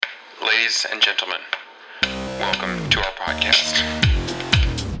Ladies and gentlemen, welcome to our podcast.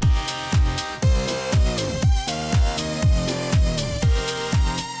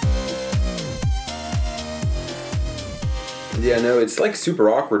 Yeah, no, it's like super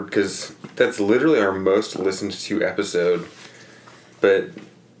awkward because that's literally our most listened to episode. And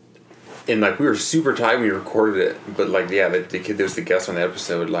like we were super tight when we recorded it, but like yeah, the kid that was the guest on the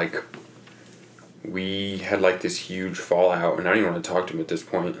episode, like we had like this huge fallout, and I don't even want to talk to him at this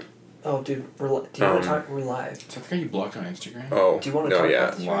point. Oh, dude, do you want to talk? We're live. Is that the guy you blocked on Instagram? Oh, do you want to talk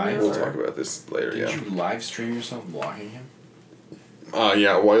about this right now, We'll talk about this later. Did you live stream yourself blocking him?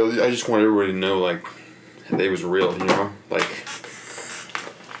 Yeah. Well, I just want everybody to know like that it was real, you know, like.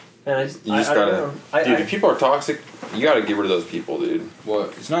 And You just gotta, dude. If people are toxic, you gotta get rid of those people, dude. Well,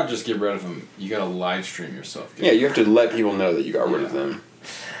 it's not just get rid of them. You gotta live stream yourself. Yeah, you have to let people know that you got rid of them.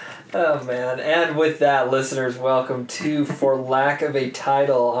 Oh man! And with that, listeners, welcome to For Lack of a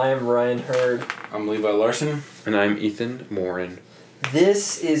Title. I'm Ryan Hurd. I'm Levi Larson. And I'm Ethan Morin.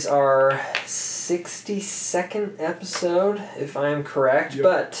 This is our 62nd episode, if I'm correct. Yep.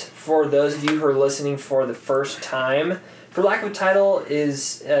 But for those of you who are listening for the first time, For Lack of a Title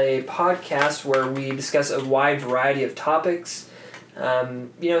is a podcast where we discuss a wide variety of topics.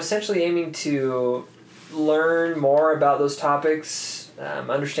 Essentially aiming to learn more about those topics.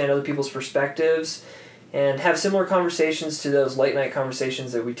 Understand other people's perspectives, and have similar conversations to those late night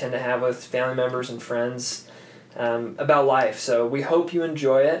conversations that we tend to have with family members and friends about life. So we hope you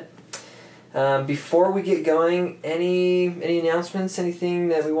enjoy it. Before we get going, any announcements, anything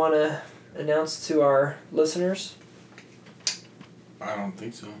that we want to announce to our listeners? I don't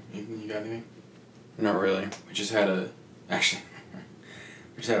think so. Ethan, you got anything? Not really. We just had a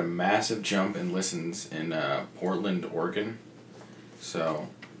massive jump in listens in Portland, Oregon. So,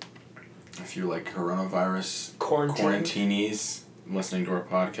 if you're like coronavirus quarantinis listening to our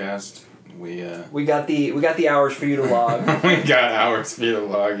podcast, we got the hours for you to log. we got hours for you to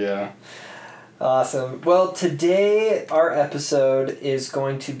log, yeah. Awesome. Well, today our episode is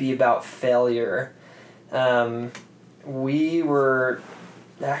going to be about failure. We were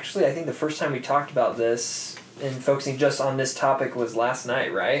actually, I think the first time we talked about this and focusing just on this topic was last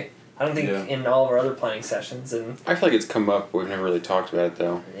night, right? I don't think in all of our other planning sessions. And I feel like it's come up, but we've never really talked about it,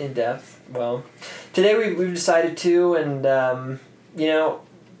 though. In depth. Well, today we've decided to, and,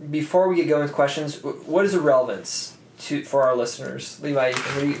 before we get going with questions, what is the relevance for our listeners? Levi,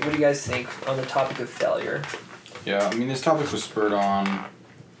 what do you guys think on the topic of failure? Yeah, I mean, this topic was spurred on...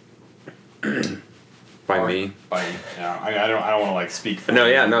 By me. I don't want to, speak for No,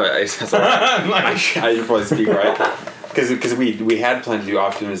 yeah, no, that's all right. I should probably speak, right? Because we had planned to do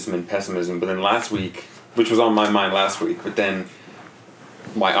optimism and pessimism, but then last week, which was on my mind last week, but then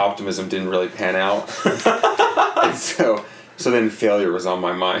my optimism didn't really pan out. And so then failure was on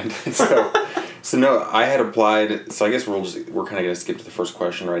my mind. So no, I had applied, so I guess we're kind of going to skip to the first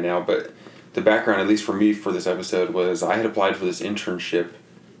question right now, but the background, at least for me for this episode, was I had applied for this internship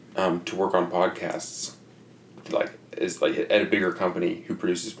to work on podcasts, at a bigger company who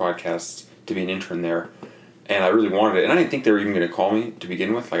produces podcasts, to be an intern there. And I really wanted it. And I didn't think they were even going to call me to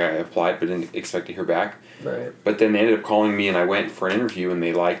begin with. Like, I applied but didn't expect to hear back. Right. But then they ended up calling me, and I went for an interview, and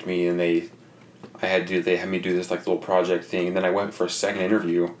they liked me, and they had me do this, little project thing. And then I went for a second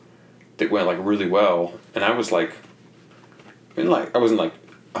interview that went, really well. And I was, I wasn't,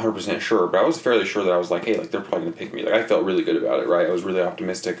 100% sure, but I was fairly sure that I was like, hey, they're probably going to pick me. I felt really good about it, right? I was really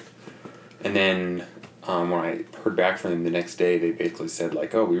optimistic. And then when I heard back from them the next day, they basically said,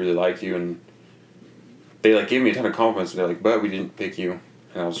 oh, we really liked you, and they gave me a ton of compliments, but they're but we didn't pick you.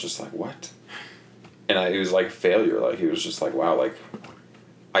 And I was just what? And it was a failure. It was just wow,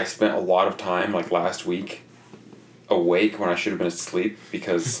 I spent a lot of time last week awake when I should have been asleep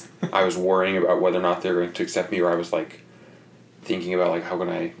because I was worrying about whether or not they're going to accept me, or I was thinking about how can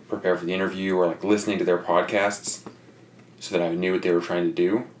I prepare for the interview, or listening to their podcasts so that I knew what they were trying to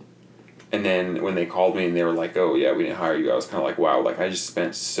do. And then when they called me and they were oh yeah, we didn't hire you, I was kind of wow, I just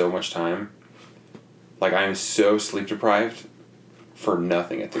spent so much time. I am so sleep deprived for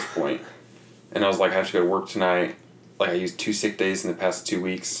nothing at this point. And I was I have to go to work tonight. I used 2 sick days in the past 2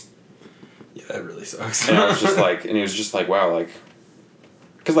 weeks. Yeah, that really sucks. And I was just and it was just wow,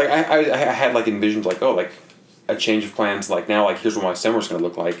 because I had envisioned a change of plans. Now here's what my summer's gonna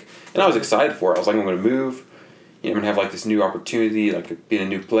look like, and I was excited for it. I was I'm gonna move. I'm gonna have this new opportunity, be in a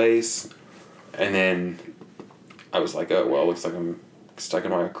new place. And then I was oh well, it looks like I'm stuck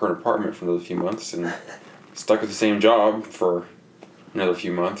in my current apartment for another few months and stuck with the same job for another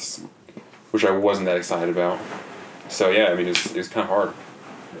few months, which I wasn't that excited about. So yeah, I mean, it was kind of hard.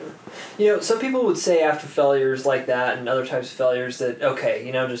 Some people would say after failures like that and other types of failures that, okay,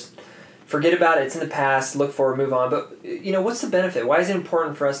 just forget about it. It's in the past. Look forward, move on. But what's the benefit? Why is it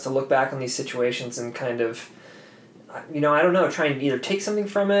important for us to look back on these situations and kind of, I don't know, try and either take something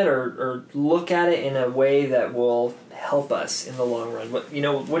from it or look at it in a way that will help us in the long run? What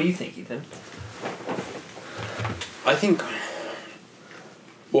do you think, Ethan? I think,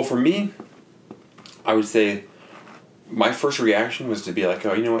 well, for me, I would say my first reaction was to be like,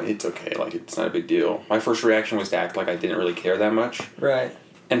 oh, you know what, it's okay, like, it's not a big deal. My first reaction was to act like I didn't really care that much. Right.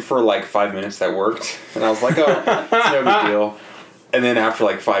 And for like 5 minutes that worked, and I was like, oh, it's no big deal. And then after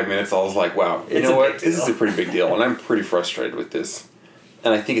like 5 minutes, I was like, wow, you know what, this is a pretty big deal, and I'm pretty frustrated with this.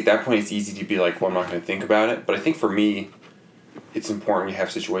 And I think at that point it's easy to be like, well, I'm not going to think about it. But I think for me, it's important you have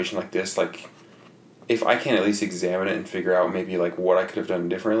a situation like this, like, if I can't at least examine it and figure out maybe like what I could have done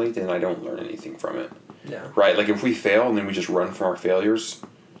differently, then I don't learn anything from it. Yeah. Right? Like if we fail and then we just run from our failures,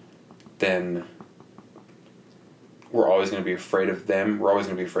 then we're always going to be afraid of them. We're always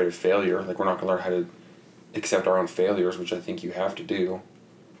going to be afraid of failure. Like we're not going to learn how to accept our own failures, which I think you have to do.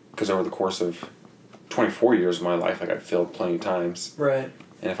 Because over the course of 24 years of my life, like I've failed plenty of times. Right.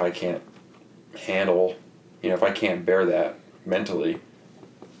 And if I can't handle, if I can't bear that mentally,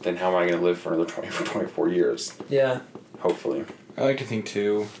 then how am I going to live for another 24 years? Yeah. Hopefully. I like to think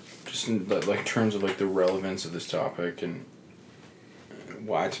too, just in terms of like the relevance of this topic and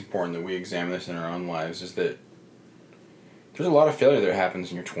why it's important that we examine this in our own lives, is that there's a lot of failure that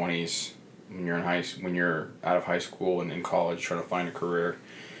happens in your 20s when you're out of high school and in college trying to find a career.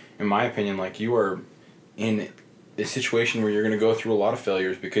 In my opinion, like, you are in a situation where you're going to go through a lot of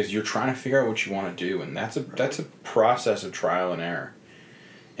failures because you're trying to figure out what you want to do, and that's a process of trial and error.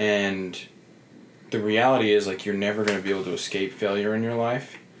 And the reality is, like, you're never going to be able to escape failure in your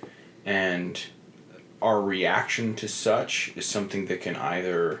life, and our reaction to such is something that can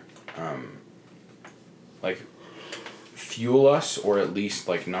either fuel us, or at least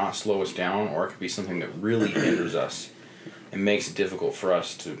like not slow us down, or it could be something that really hinders us and makes it difficult for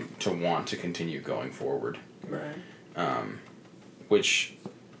us to want to continue going forward. Right. Which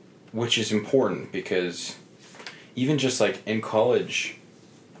is important, because even just like in college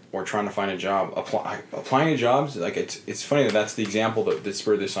or trying to find a job, applying to jobs, like it's funny that's the example that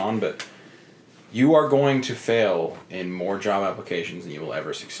spurred this on, but you are going to fail in more job applications than you will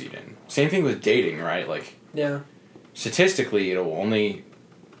ever succeed in. Same thing with dating, right? Like, yeah. Statistically, it'll only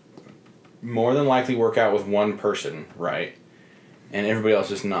more than likely work out with one person, right? And everybody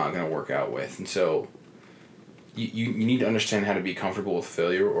else is not going to work out with. And so you need to understand how to be comfortable with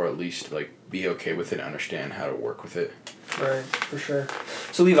failure, or at least like be okay with it and understand how to work with it. Right, for sure.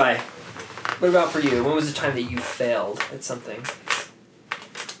 So Levi, what about for you? When was the time that you failed at something?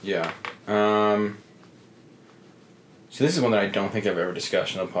 Yeah. So this is one that I don't think I've ever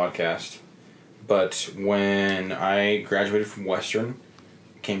discussed on a podcast. But when I graduated from Western,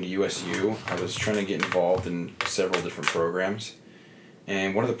 came to USU, I was trying to get involved in several different programs.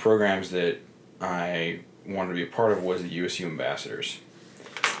 And one of the programs that I wanted to be a part of was the USU Ambassadors.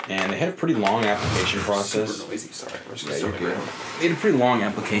 And they had a pretty long application process. Super noisy, sorry. Yeah, you're good. They had a pretty long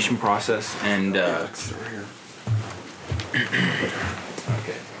application process, and okay.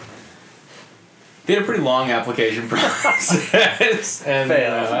 They had a pretty long application process,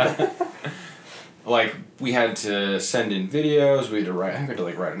 and like, we had to send in videos. We had to write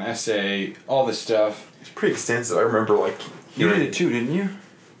an essay, all this stuff. It's pretty extensive. I remember you did it too, didn't you?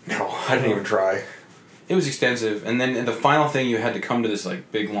 No, I didn't even try. It was extensive, and then the final thing, you had to come to this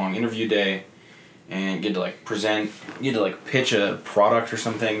like big long interview day, and get to like present. You had to like pitch a product or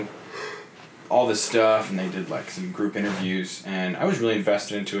something. All this stuff, and they did like some group interviews, and I was really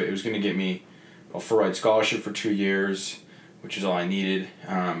invested into it. It was going to get me a full-ride scholarship for 2 years, which is all I needed.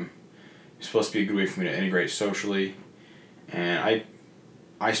 It was supposed to be a good way for me to integrate socially, and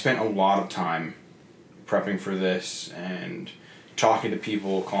I spent a lot of time prepping for this and talking to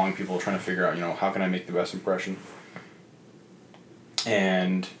people, calling people, trying to figure out, how can I make the best impression,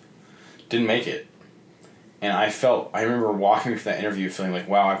 and didn't make it. And I remember walking through that interview feeling like,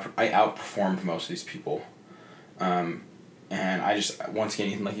 wow, I outperformed most of these people. And I just, once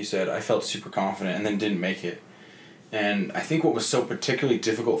again, like you said, I felt super confident and then didn't make it. And I think what was so particularly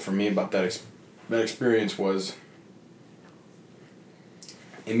difficult for me about that experience was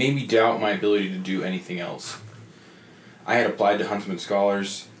it made me doubt my ability to do anything else. I had applied to Huntsman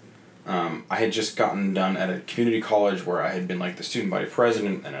Scholars. I had just gotten done at a community college where I had been like the student body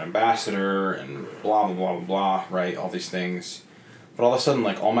president and an ambassador and blah, blah, blah, blah, blah, right? All these things. But all of a sudden,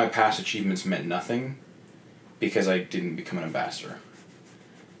 like, all my past achievements meant nothing because I didn't become an ambassador.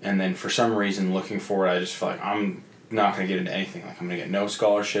 And then for some reason, looking forward, I just felt like I'm not going to get into anything. Like, I'm going to get no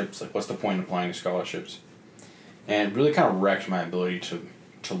scholarships. Like, what's the point in applying to scholarships? And it really kind of wrecked my ability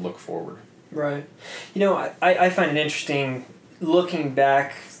to look forward. Right. I find it interesting looking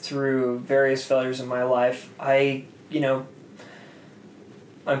back through various failures in my life.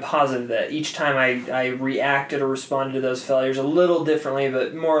 I'm positive that each time I reacted or responded to those failures a little differently,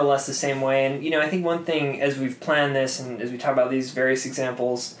 but more or less the same way. And, I think one thing as we've planned this and as we talk about these various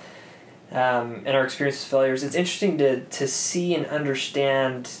examples and our experience with failures, it's interesting to see and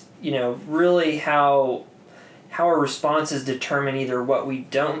understand, really how our responses determine either what we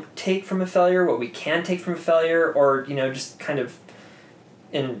don't take from a failure, what we can take from a failure, or, just kind of,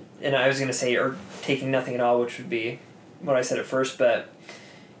 and I was going to say, or taking nothing at all, which would be what I said at first, but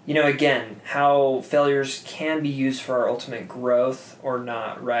again, how failures can be used for our ultimate growth or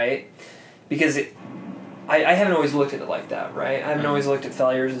not, right? Because I haven't always looked at it like that, right? I haven't always looked at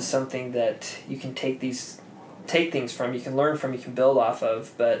failures as something that you can take things from, you can learn from, you can build off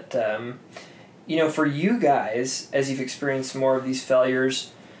of. But, for you guys, as you've experienced more of these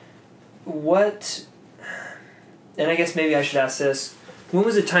failures, and I guess maybe I should ask this, when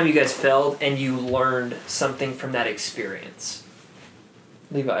was the time you guys failed and you learned something from that experience?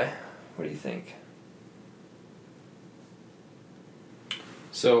 Levi, what do you think?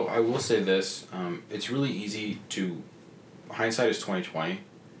 So I will say this, it's really easy to, hindsight is 20/20,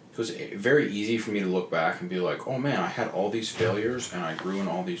 so it's very easy for me to look back and be like, oh man, I had all these failures and I grew in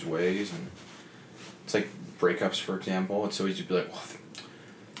all these ways, and it's like breakups, for example. It's so easy to be like, well,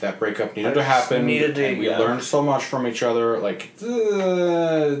 that breakup needed to happen, and we learned so much from each other, like,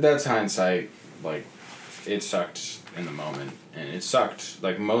 that's hindsight, like, it sucked in the moment, and it sucked,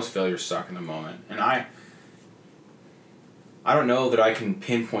 like most failures suck in the moment, and I don't know that I can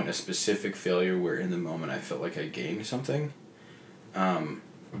pinpoint a specific failure where in the moment I felt like I gained something,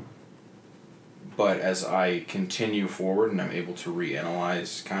 but as I continue forward and I'm able to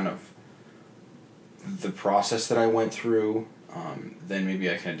reanalyze kind of the process that I went through, then maybe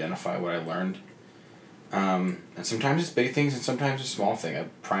I can identify what I learned. And sometimes it's big things and sometimes it's small thing. A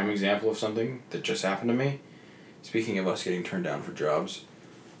prime example of something that just happened to me, speaking of us getting turned down for jobs,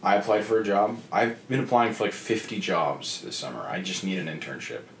 I applied for a job. I've been applying for like 50 jobs this summer. I just need an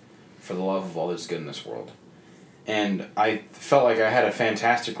internship for the love of all that's good in this world. And I felt like I had a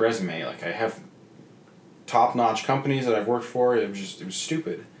fantastic resume. Like I have top-notch companies that I've worked for. It was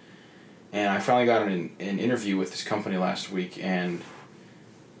stupid. And I finally got an interview with this company last week, and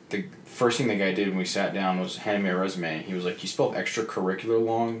the first thing the guy did when we sat down was hand me a resume. He was like, you spelled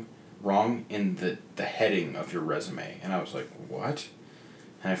extracurricular wrong in the heading of your resume. And I was like, what?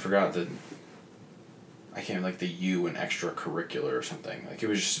 And I forgot the U in extracurricular or something. Like, it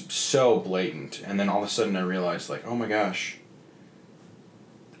was just so blatant. And then all of a sudden I realized, like, oh my gosh,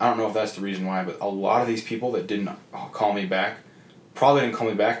 I don't know if that's the reason why, but a lot of these people that didn't call me back probably didn't call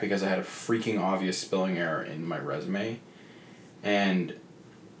me back because I had a freaking obvious spelling error in my resume. And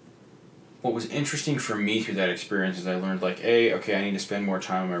what was interesting for me through that experience is I learned, like, A, okay, I need to spend more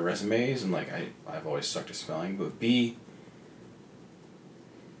time on my resumes, and, like, I've always sucked at spelling, but B,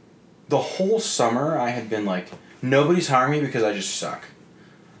 the whole summer I had been like, nobody's hiring me because I just suck.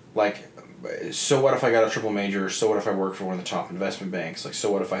 Like, so what if I got a triple major? So what if I work for one of the top investment banks? Like,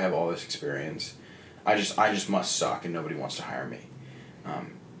 so what if I have all this experience? I just must suck and nobody wants to hire me.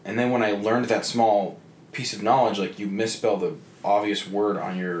 And then when I learned that small piece of knowledge, like, you misspell the obvious word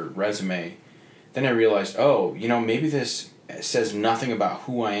on your resume, then I realized, oh, maybe this says nothing about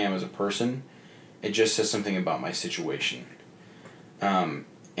who I am as a person. It just says something about my situation.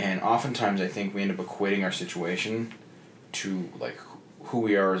 And oftentimes I think we end up equating our situation to, like, who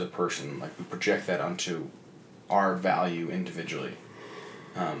we are as a person. Like, we project that onto our value individually.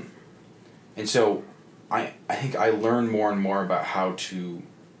 And so I think I learn more and more about how to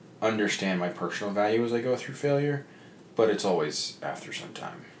understand my personal value as I go through failure, but it's always after some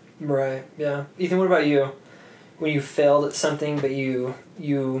time. Right, yeah. Ethan, what about you? When you failed at something, but you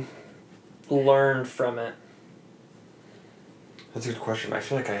learned from it? That's a good question. I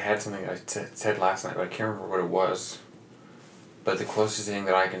feel like I had something I said last night, but I can't remember what it was. But the closest thing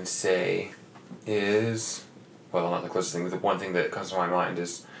that I can say is... Well, not the closest thing, but the one thing that comes to my mind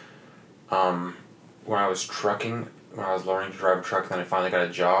is... when I was trucking, when I was learning to drive a truck, then I finally got a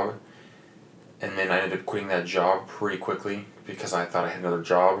job. And then I ended up quitting that job pretty quickly because I thought I had another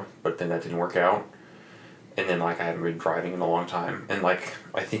job, but then that didn't work out. And then, like, I haven't been driving in a long time. And, like,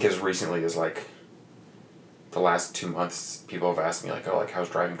 I think as recently as, like, the last 2 months, people have asked me, like, oh, like, how's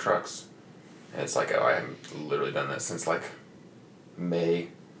driving trucks? And it's like, oh, I haven't literally done this since, like, May.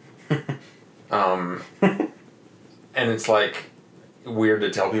 And it's, like, weird to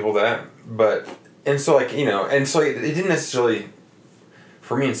tell people that. But, and so, like, and so it didn't necessarily,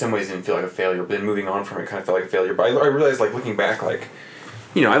 for me in some ways, it didn't feel like a failure. But then moving on from it kind of felt like a failure. But I realized, like, looking back, like,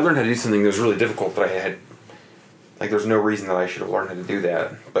 I learned how to do something that was really difficult that I had, like, there's no reason that I should have learned how to do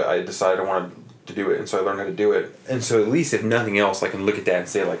that, but I decided I wanted to do it, and so I learned how to do it. And so at least, if nothing else, I can look at that and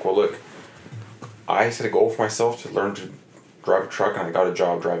say, like, well, look, I set a goal for myself to learn to drive a truck, and I got a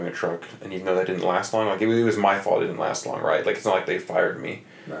job driving a truck, and even though that didn't last long, like, it was my fault it didn't last long, right? Like, it's not like they fired me.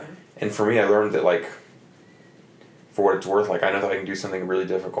 Right. And for me, I learned that, like, for what it's worth, like, I know that I can do something really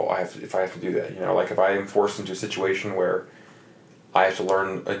difficult if I have to do that, like, if I am forced into a situation where I have to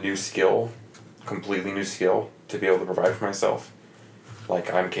learn a new skill, completely new skill, to be able to provide for myself,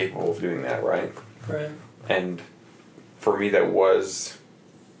 like, I'm capable of doing that, right? Right. And for me, that was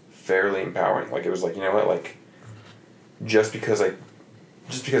fairly empowering. Like, it was like, you know what, like, just because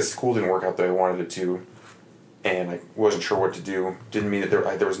school didn't work out the way I wanted it to, and I wasn't sure what to do, didn't mean that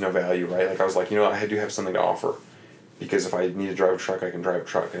there was no value, right? Like, I was like, you know what, I do have something to offer. Because if I need to drive a truck, I can drive a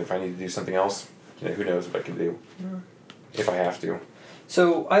truck. And if I need to do something else, who knows what I can do. Yeah. If I have to.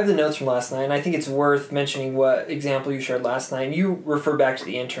 So I have the notes from last night, and I think it's worth mentioning what example you shared last night. You refer back to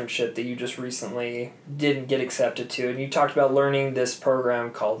the internship that you just recently didn't get accepted to, and you talked about learning this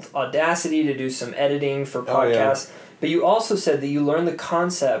program called Audacity to do some editing for podcasts. Oh, yeah. But you also said that you learned the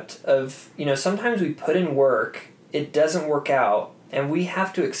concept of, sometimes we put in work, it doesn't work out, and we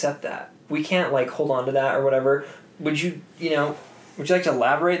have to accept that. We can't, like, hold on to that or whatever. Would you like to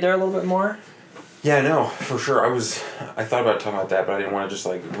elaborate there a little bit more? Yeah, no, for sure. I thought about talking about that, but I didn't want to just,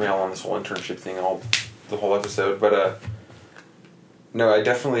 like, rail on this whole internship thing the whole episode. But, no, I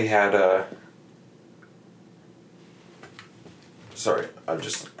definitely had, sorry, I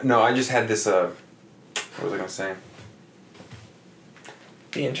just had this, what was I going to say?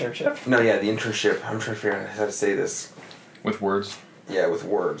 The internship? No, yeah, the internship. I'm trying to figure out how to say this. With words? Yeah, with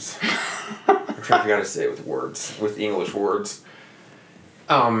words. I'm trying to figure out how to say it with words, with English words.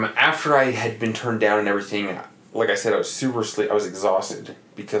 After I had been turned down and everything, like I said, I was exhausted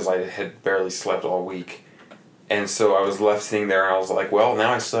because I had barely slept all week. And so I was left sitting there and I was like, well,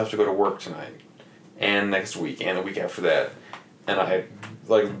 now I still have to go to work tonight. And next week, and the week after that. And I,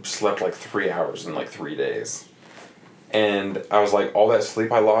 like, slept like 3 hours in like 3 days. And I was like, all that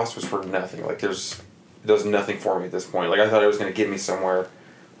sleep I lost was for nothing. Like, it does nothing for me at this point. Like, I thought it was going to get me somewhere.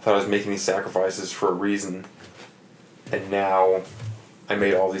 I thought I was making these sacrifices for a reason. And now I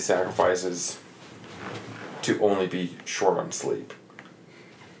made all these sacrifices to only be short on sleep.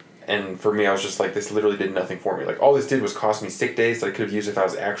 And for me, I was just like, this literally did nothing for me. Like, all this did was cost me sick days that I could have used if I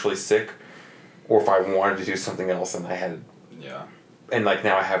was actually sick or if I wanted to do something else and I had... Yeah. And, like,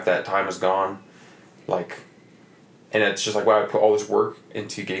 now I have that time is gone. Like... And it's just like, wow, I put all this work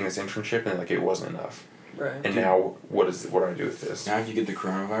into getting this internship and, like, it wasn't enough. Right. And now, what do I do with this? Now if you get the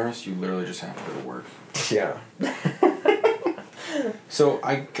coronavirus, you literally just have to go to work. Yeah. So,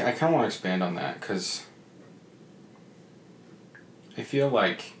 I kind of want to expand on that, because I feel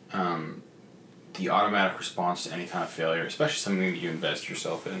like the automatic response to any kind of failure, especially something that you invest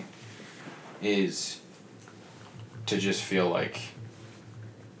yourself in, is to just feel like...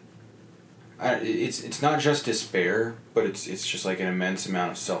 it's not just despair, but it's just like an immense amount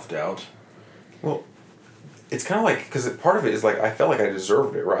of self-doubt. Well, it's kind of like, because part of it is like, I felt like I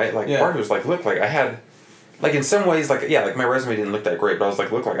deserved it, right? Like, part of it was like, look, like, I had, like, in some ways, like, yeah, like, my resume didn't look that great, but I was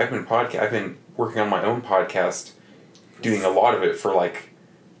like, look, like, I've been working on my own podcast, doing a lot of it for, like,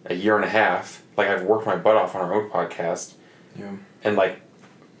 a year and a half. Like, I've worked my butt off on our own podcast. Yeah. And, like,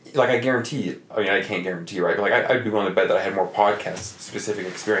 I guarantee, I mean, I can't guarantee, right? But, like, I'd be willing to bet that I had more podcast-specific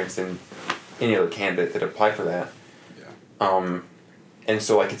experience than any other candidate that applied for that. Yeah. And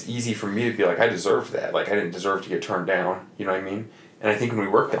so, like, it's easy for me to be like, I deserved that. Like, I didn't deserve to get turned down. You know what I mean? And I think when we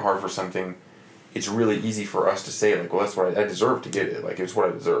work that hard for something, it's really easy for us to say, like, well, that's what I deserved to get it. Like, it's what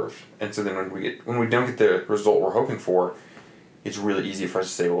I deserved. And so then when we don't get the result we're hoping for, it's really easy for us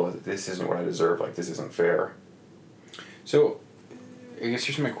to say, well, this isn't what I deserve. Like, this isn't fair. So, I guess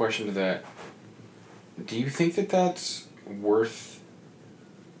here's my question to that. Do you think that that's worth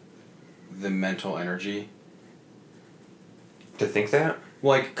the mental energy? To think that?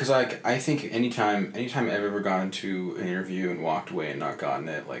 Like, because, like, I think anytime I've ever gone into an interview and walked away and not gotten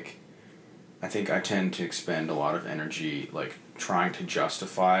it, like, I think I tend to expend a lot of energy, like, trying to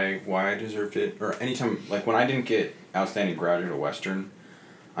justify why I deserved it. Or anytime, like, when I didn't get Outstanding Graduate at Western,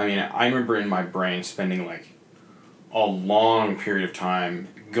 I mean, I remember in my brain spending, like, a long period of time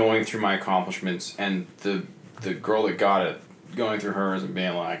going through my accomplishments, and the girl that got it, going through hers and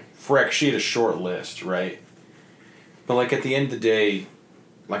being like, frick, she had a short list, right? But, like, at the end of the day,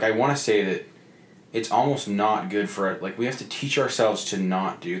 like, I want to say that it's almost not good for... Like, we have to teach ourselves to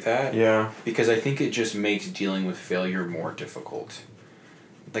not do that. Yeah. Because I think it just makes dealing with failure more difficult.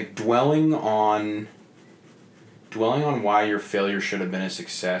 Like, dwelling on dwelling on why your failure should have been a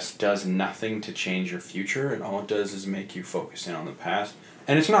success does nothing to change your future, and all it does is make you focus in on the past.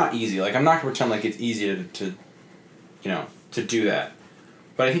 And it's not easy. Like, I'm not going to pretend like it's easy to do that.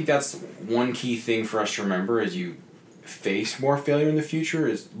 But I think that's one key thing for us to remember as you face more failure in the future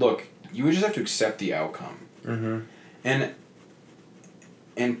is, look, you just have to accept the outcome. Mm-hmm.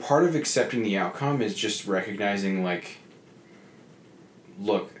 And part of accepting the outcome is just recognizing, like,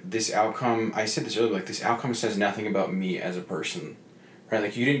 look, this outcome, I said this earlier, like, this outcome says nothing about me as a person, right?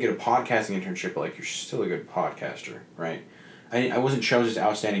 Like, you didn't get a podcasting internship, but, like, you're still a good podcaster, right? I wasn't chosen as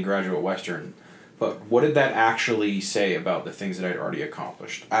outstanding graduate at Western, but what did that actually say about the things that I'd already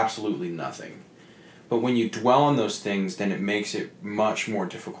accomplished? Absolutely nothing. But when you dwell on those things, then it makes it much more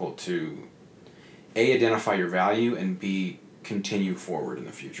difficult to, A, identify your value, and B, continue forward in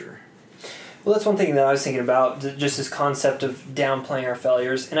the future. Well, that's one thing that I was thinking about, just this concept of downplaying our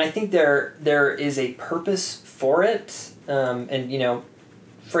failures. And I think there is a purpose for it, and,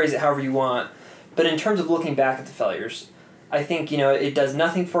 phrase it however you want. But in terms of looking back at the failures, I think, it does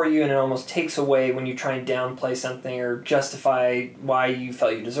nothing for you, and it almost takes away when you try and downplay something or justify why you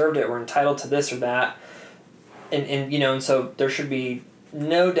felt you deserved it or entitled to this or that. And so there should be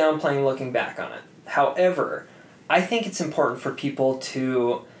no downplaying looking back on it. However, I think it's important for people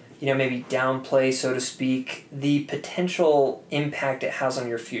to, maybe downplay, so to speak, the potential impact it has on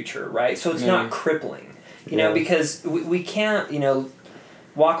your future, right? So it's not crippling, because we can't,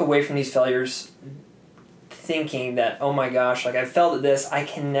 walk away from these failures thinking that, oh my gosh, like I failed at this, I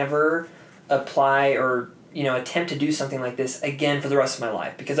can never apply or, attempt to do something like this again for the rest of my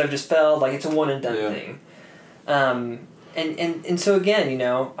life because I've just failed, like it's a one and done thing. And so again,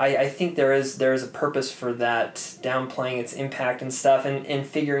 I think there is a purpose for that, downplaying its impact and stuff and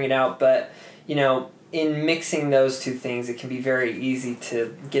figuring it out. But, in mixing those two things, it can be very easy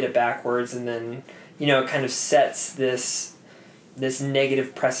to get it backwards, and then, it kind of sets this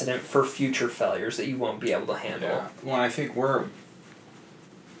negative precedent for future failures that you won't be able to handle. Yeah. Well, I think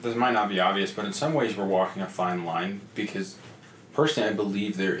this might not be obvious, but in some ways we're walking a fine line because personally I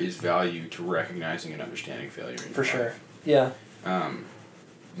believe there is value to recognizing and understanding failure in your life. For sure. Yeah.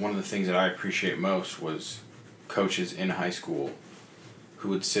 One of the things that I appreciate most was coaches in high school who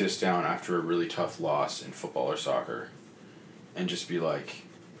would sit us down after a really tough loss in football or soccer and just be like,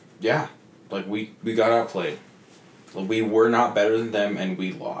 yeah, like we got outplayed. We were not better than them and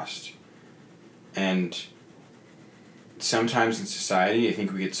we lost. And sometimes in society, I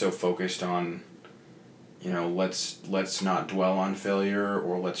think we get so focused on, let's not dwell on failure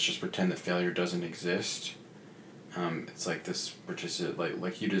or let's just pretend that failure doesn't exist. It's like this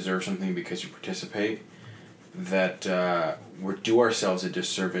like you deserve something because you participate, that we do ourselves a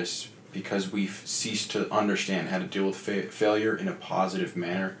disservice because we've ceased to understand how to deal with failure in a positive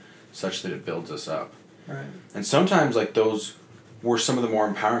manner such that it builds us up. Right. And sometimes like those were some of the more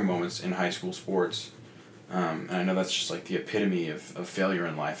empowering moments in high school sports. And I know that's just like the epitome of failure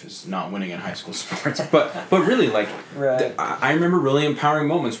in life is not winning in high school sports. But really, like, right. I remember really empowering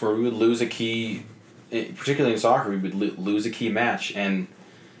moments where we would lose a key, particularly in soccer, we would lose a key match. And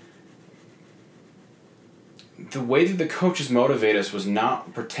the way that the coaches motivate us was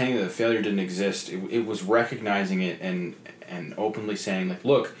not pretending that the failure didn't exist. It was recognizing it and openly saying, like,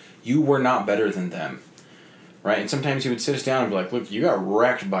 look, you were not better than them. Right? And sometimes he would sit us down and be like, look, you got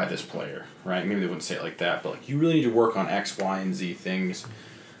wrecked by this player. Right? Maybe they wouldn't say it like that, but like you really need to work on X, Y, and Z things.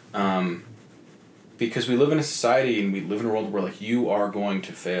 Because we live in a society and we live in a world where like you are going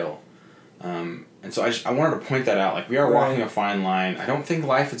to fail. And so I wanted to point that out. Like we are walking a fine line. I don't think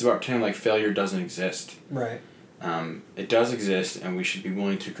life is about pretending like failure doesn't exist. Right. It does exist and we should be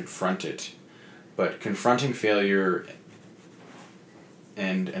willing to confront it. But confronting failure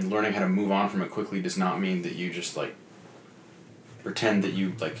and learning how to move on from it quickly does not mean that you just like pretend that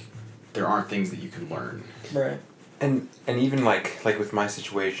you like there aren't things that you can learn. Right. And even like with my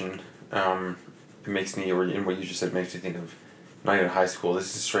situation, it makes me, or in what you just said, makes me think of not even high school.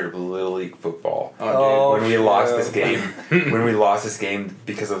 This is straight up Little League football. Oh, when we lost this game,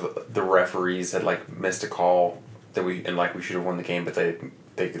 because of the referees had like missed a call that we should have won the game, but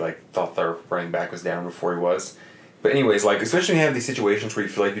they like thought their running back was down before he was. But anyways, like especially when you have these situations where you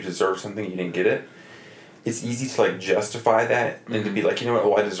feel like you deserve something, you didn't get it. It's easy to like justify that and to be like, you know what,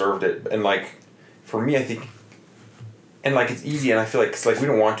 well I deserved it, and like for me I think, and like it's easy, and I feel like cause, like we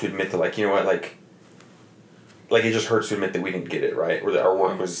don't want to admit that like you know what like it just hurts to admit that we didn't get it right, or that our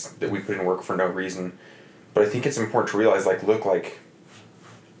work was that we put in work for no reason. But I think it's important to realize like look like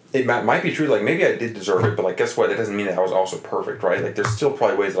it might be true like maybe I did deserve it, but like guess what, that doesn't mean that I was also perfect, right? Like there's still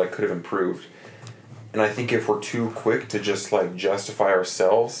probably ways that I could have improved. And I think if we're too quick to just like justify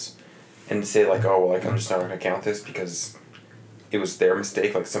ourselves and to say like, oh, well, like I'm just not going to count this because it was their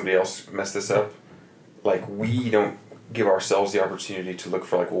mistake, like somebody else messed this up. Like we don't give ourselves the opportunity to look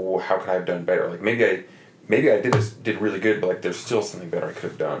for like, well, how could I have done better? Like maybe I did really good, but like there's still something better I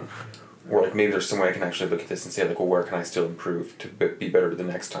could have done. Or like maybe there's some way I can actually look at this and say like, well, where can I still improve to be better the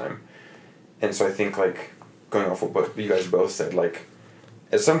next time? And so I think like going off what you guys both said, like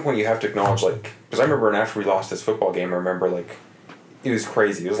at some point you have to acknowledge like, because I remember after we lost this football game, I remember like it was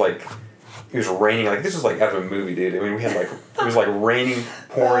crazy. It was like it was raining. Like this was like out of a movie, dude. I mean, we had like it was like raining,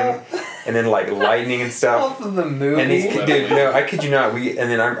 pouring, and then like lightning and stuff. Off of the movie. And dude, no, I kid you not.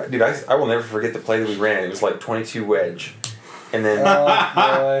 I will never forget the play that we ran. It was like 22 wedge. And then,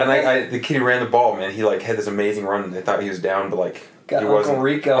 the kid who ran the ball, man, he like had this amazing run. And they thought he was down, but like got he wasn't.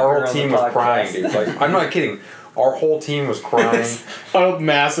 Rico Our whole team was crying, dude. Like I'm not kidding. Our whole team was crying. A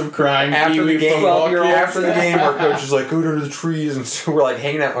massive crying. After the game, after the game, our coach was like, "Go under the trees," and so we're like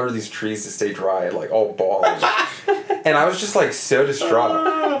hanging out under these trees to stay dry, like all bawling. And I was just like so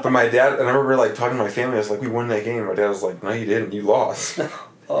distraught. But my dad, and I remember like talking to my family. I was like, "We won that game." My dad was like, "No, you didn't. You lost."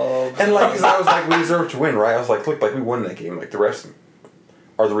 And like, cause I was like, we deserved to win, right? I was like, look, like we won that game. Like the refs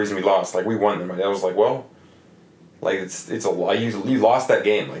are the reason we lost. Like we won them. My dad was like, well, like it's a lie. You lost that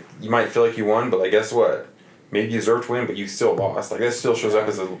game. Like you might feel like you won, but like guess what? Maybe you deserved to win, but you still lost. Like that still shows up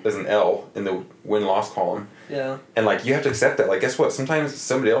as an L in the win-loss column. Yeah. And like you have to accept that. Like guess what? Sometimes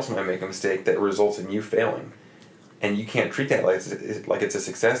somebody else might make a mistake that results in you failing, and you can't treat that like it's a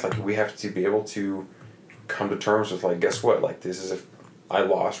success. Like we have to be able to come to terms with like guess what? Like this is I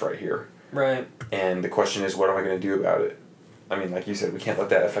lost right here. Right. And the question is, what am I going to do about it? I mean, like you said, we can't let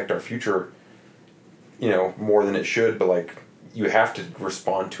that affect our future, more than it should, but like, you have to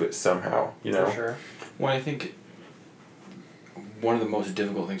respond to it somehow, For sure. Well, I think one of the most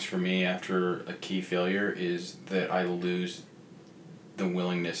difficult things for me after a key failure is that I lose the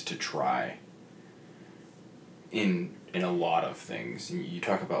willingness to try in a lot of things. And you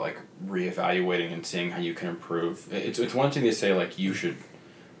talk about like reevaluating and seeing how you can improve. It's one thing to say like you should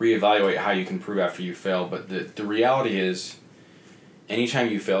reevaluate how you can improve after you fail, but the reality is anytime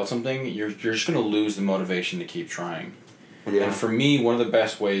you fail at something, you're just going to lose the motivation to keep trying. Yeah. And for me, one of the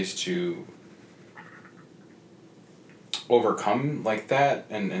best ways to overcome like that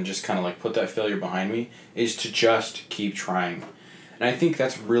and just kind of like put that failure behind me is to just keep trying. And I think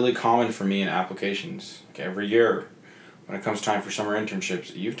that's really common for me in applications. Like every year, when it comes time for summer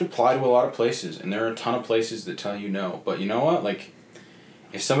internships, you have to apply to a lot of places, and there are a ton of places that tell you no. But you know what? Like,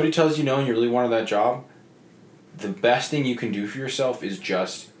 if somebody tells you no and you really wanted that job, the best thing you can do for yourself is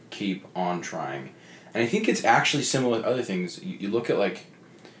just keep on trying. And I think it's actually similar with other things. You look at, like,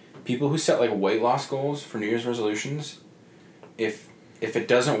 people who set, like, weight loss goals for New Year's resolutions. If it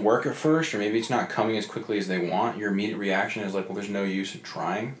doesn't work at first, or maybe it's not coming as quickly as they want, your immediate reaction is like, well, there's no use in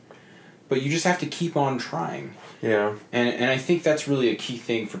trying. But you just have to keep on trying. Yeah. And I think that's really a key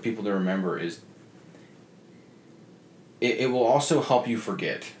thing for people to remember is it will also help you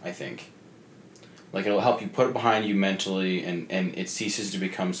forget, I think. Like, it'll help you put it behind you mentally, and it ceases to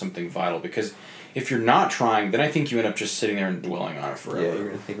become something vital. Because if you're not trying, then I think you end up just sitting there and dwelling on it forever. Yeah, you're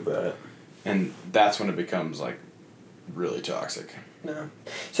going to think about it. And that's when it becomes, like, really toxic. Yeah.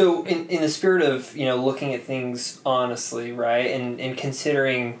 So in the spirit of, looking at things honestly, right, and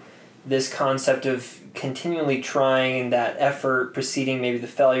considering this concept of continually trying and that effort preceding maybe the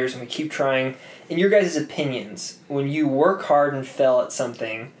failures, and we keep trying, in your guys' opinions, when you work hard and fail at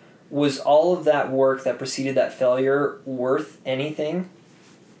something, was all of that work that preceded that failure worth anything?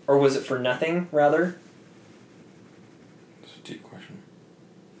 Or was it for nothing, rather? It's a deep question.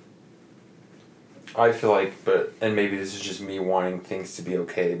 I feel like, and maybe this is just me wanting things to be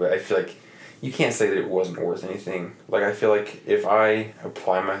okay, but I feel like you can't say that it wasn't worth anything. Like, I feel like if I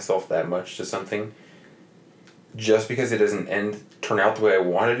apply myself that much to something, just because it doesn't turn out the way I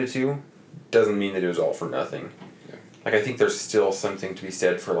wanted it to, doesn't mean that it was all for nothing. Yeah. Like, I think there's still something to be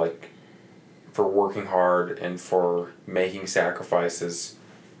said for working hard and for making sacrifices.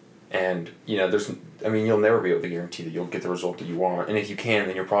 And, you'll never be able to guarantee that you'll get the result that you want. And if you can,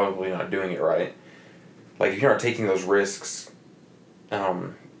 then you're probably not doing it right. Like, if you're not taking those risks,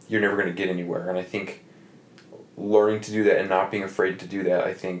 you're never going to get anywhere. And I think learning to do that and not being afraid to do that,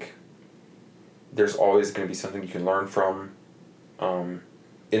 I think there's always going to be something you can learn from. And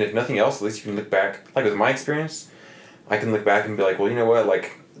if nothing else, at least you can look back. Like, with my experience, I can look back and be like, well, you know what?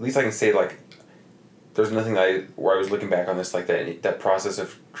 Like, at least I can say, like, there's nothing where I was looking back on this, like, that process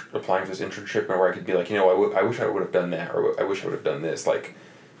of applying for this internship, and where I could be like, I wish I would have done that, or I wish I would have done this. Like,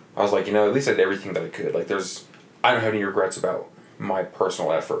 I was like, at least I did everything that I could. Like, I don't have any regrets about my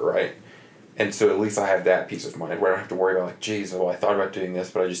personal effort, right? And so at least I have that peace of mind where I don't have to worry about, like, geez, well, I thought about doing this,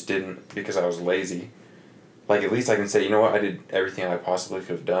 but I just didn't because I was lazy. Like, at least I can say, you know what, I did everything I possibly could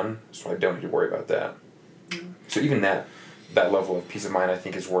have done, so I don't need to worry about that. So even that level of peace of mind, I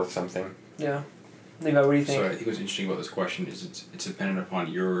think, is worth something. Yeah. Levi, what do you think? So I think what's interesting about this question is it's dependent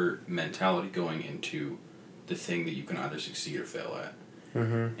upon your mentality going into the thing that you can either succeed or fail at.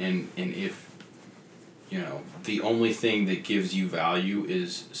 Mm-hmm. And if, the only thing that gives you value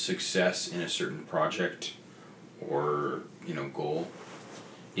is success in a certain project or, goal,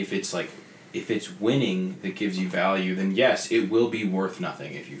 if it's winning that gives you value, then yes, it will be worth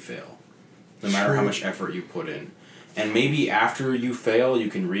nothing if you fail, no matter how much effort you put in. And maybe after you fail, you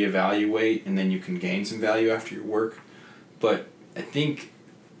can reevaluate and then you can gain some value after your work. But I think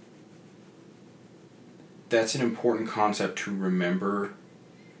that's an important concept to remember,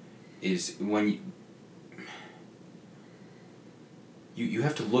 is when you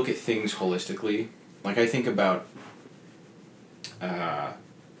have to look at things holistically. Like, I think about,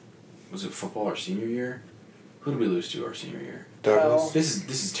 was it football our senior year? Who did we lose to our senior year? Douglas.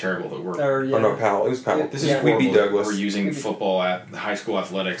 This is terrible that we're... Oh, no, Powell. It was Powell. This is we beat Douglas. We're using football at high school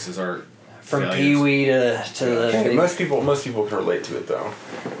athletics as our From failures. Pee-wee to the... Hey, most people can relate to it, though.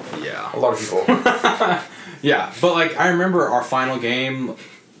 Yeah. A lot of people. Yeah, but, like, I remember our final game...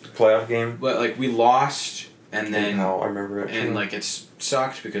 Playoff game? But, like, we lost, and then... I remember it. And, like, it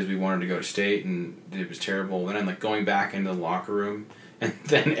sucked because we wanted to go to state, and it was terrible. And then, like, going back into the locker room... And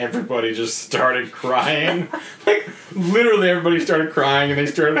then everybody just started crying. Like, literally everybody started crying and they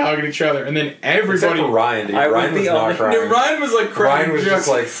started hugging each other. And then everybody... Except for Ryan, dude. Ryan was not crying. No, Ryan was, like, crying. Ryan was just,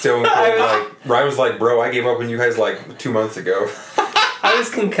 like, stone cold. Ryan was like, bro, I gave up on you guys, like, 2 months ago. I was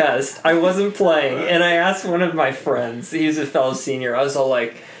concussed. I wasn't playing. And I asked one of my friends, he was a fellow senior, I was all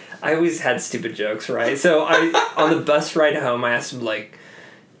like... I always had stupid jokes, right? So on the bus ride home, I asked him, like...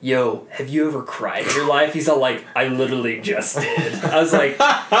 Yo, have you ever cried in your life? He's all like, I literally just did. I was like,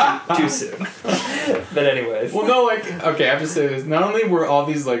 too soon. But anyways. Well, no, like, okay, I have to say this. Not only were all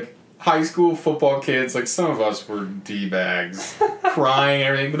these, like, high school football kids, like, some of us were D-bags, crying and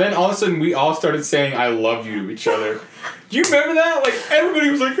everything, but then all of a sudden we all started saying I love you to each other. Do you remember that? Like, everybody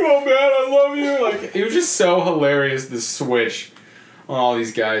was like, oh, man, I love you. Like, it was just so hilarious, the switch on all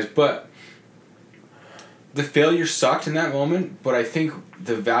these guys. But the failure sucked in that moment, but I think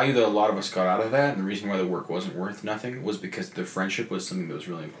the value that a lot of us got out of that, and the reason why the work wasn't worth nothing, was because the friendship was something that was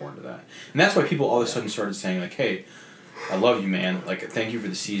really important to that. And that's why people all of a sudden started saying, like, hey, I love you, man. Like, thank you for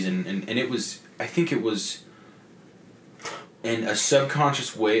the season. And it was, I think it was in a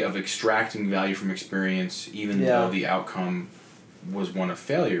subconscious way of extracting value from experience, even though the outcome was one of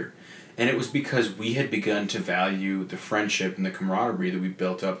failure. And it was because we had begun to value the friendship and the camaraderie that we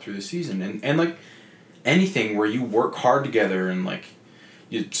built up through the season. And like, anything where you work hard together and, like,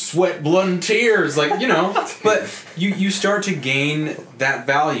 you sweat blood and tears, like, but you start to gain that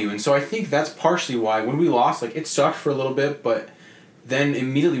value. And so I think that's partially why when we lost, like, it sucked for a little bit, but then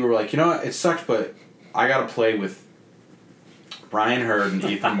immediately we were like, you know what, it sucked, but I got to play with Brian Hurd and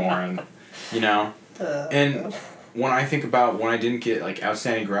Ethan Morin, And when I think about when I didn't get, like,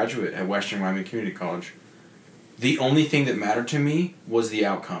 outstanding graduate at Western Wyoming Community College, the only thing that mattered to me was the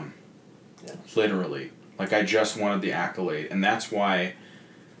outcome. Yeah. Literally. Like, I just wanted the accolade. And that's why,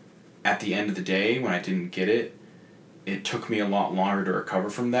 at the end of the day, when I didn't get it, it took me a lot longer to recover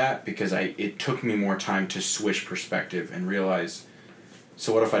from that, because it took me more time to switch perspective and realize,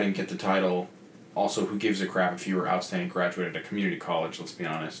 so what if I didn't get the title? Also, who gives a crap if you were outstanding graduate at a community college, let's be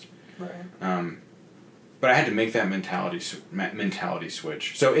honest. Right. But I had to make that mentality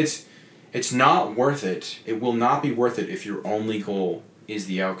switch. So it's not worth it. It will not be worth it if your only goal is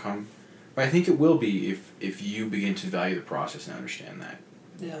the outcome. But I think it will be if you begin to value the process and understand that.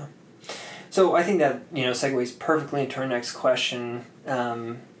 Yeah. So I think that, segues perfectly into our next question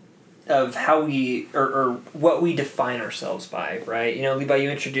of how we, or what we define ourselves by, right? Levi,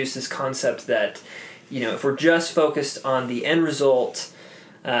 you introduced this concept that, if we're just focused on the end result,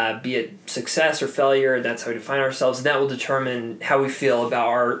 be it success or failure, that's how we define ourselves, and that will determine how we feel about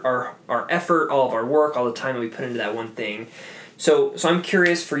our effort, all of our work, all the time that we put into that one thing. So I'm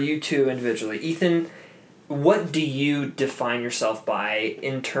curious for you two individually. Ethan, what do you define yourself by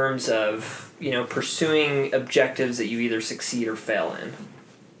in terms of, pursuing objectives that you either succeed or fail in?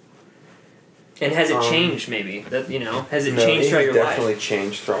 And has it changed maybe? Has it changed throughout your life? It has definitely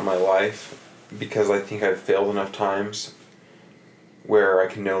changed throughout my life, because I think I've failed enough times where I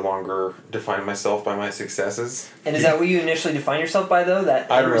can no longer define myself by my successes. And is that what you initially defined yourself by, though?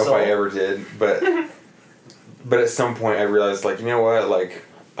 That I don't know if I ever did, but at some point I realized, like, you know what, like,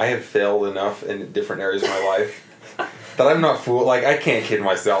 I have failed enough in different areas of my life that I'm not fool. Like, I can't kid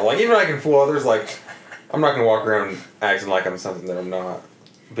myself. Like, even I can fool others. Like, I'm not gonna walk around acting like I'm something that I'm not,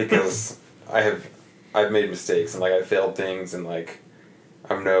 because I've made mistakes and like I failed things and like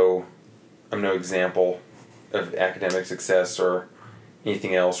I'm no example of academic success or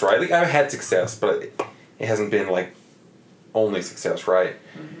anything else, right? Like, I've had success, but it hasn't been like only success, right?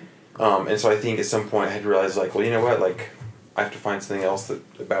 Mm-hmm. And so I think at some point I had to realize, like, well, you know what, like, I have to find something else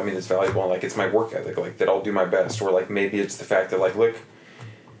about me that's valuable, and like it's my work ethic, like that I'll do my best, or like maybe it's the fact that like, look,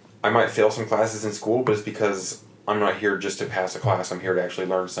 I might fail some classes in school, but it's because I'm not here just to pass a class. I'm here to actually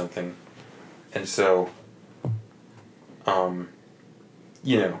learn something, and so,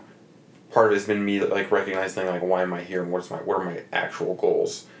 you know, part of it has been me like recognizing like why am I here and what are my actual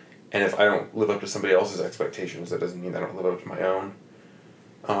goals, and if I don't live up to somebody else's expectations, that doesn't mean I don't live up to my own.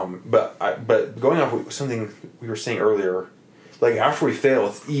 But going off with something we were saying earlier, like after we fail,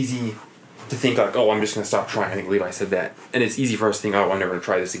 it's easy to think like, oh, I'm just going to stop trying. I think Levi said that. And it's easy for us to think, oh, I'm never going to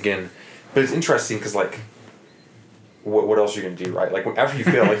try this again. But it's interesting because like, what else are you going to do, right? Like after you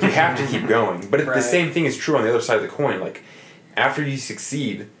fail, like you have to keep going. But the same thing is true on the other side of the coin. Like after you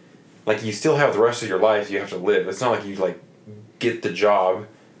succeed, like you still have the rest of your life you have to live. It's not like you like get the job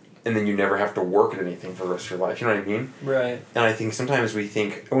and then you never have to work at anything for the rest of your life. You know what I mean? Right. And I think sometimes we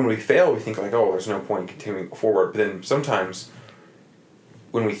think, when we fail, we think like, oh, there's no point in continuing forward. But then sometimes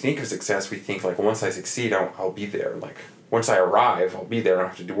when we think of success, we think like, once I succeed, I'll be there. Like once I arrive, I'll be there. I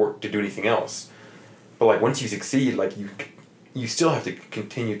don't have to do anything else. But like once you succeed, like you still have to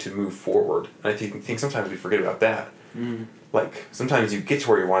continue to move forward. And I think sometimes we forget about that. Mm. Like sometimes you get to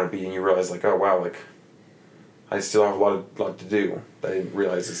where you want to be and you realize like, oh wow, like I still have a lot to do that I didn't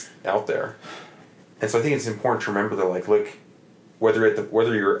realize is out there. And so I think it's important to remember that, like, look, whether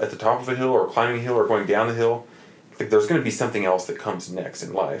you're at the top of a hill or climbing a hill or going down the hill, like there's going to be something else that comes next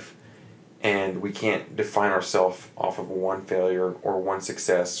in life. And we can't define ourselves off of one failure or one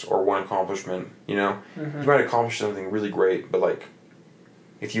success or one accomplishment, you know? Mm-hmm. You might accomplish something really great, but like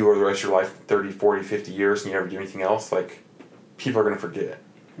if you go the rest of your life 30, 40, 50 years and you never do anything else, like people are going to forget it.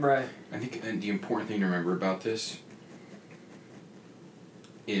 Right. I think the important thing to remember about this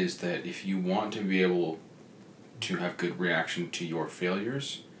is that if you want to be able to have good reaction to your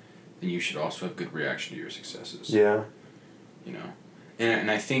failures, then you should also have good reaction to your successes. Yeah. You know?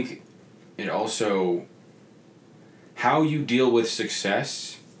 And I think it also... How you deal with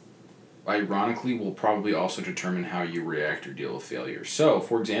success, ironically, will probably also determine how you react or deal with failure. So,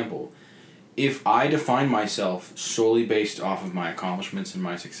 for example, if I define myself solely based off of my accomplishments and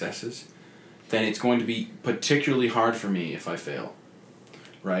my successes, then it's going to be particularly hard for me if I fail,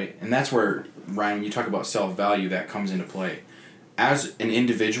 right? And that's where, Ryan, when you talk about self-value, that comes into play. As an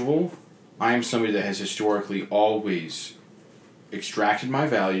individual, I am somebody that has historically always extracted my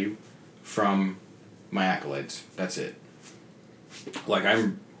value from my accolades. That's it. Like,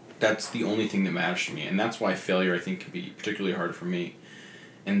 that's the only thing that matters to me, and that's why failure, I think, can be particularly hard for me.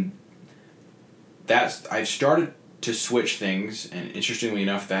 And I've started to switch things, and interestingly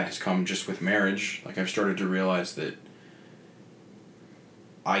enough, that has come just with marriage. Like, I've started to realize that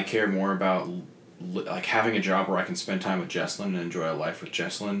I care more about like having a job where I can spend time with Jesslyn and enjoy a life with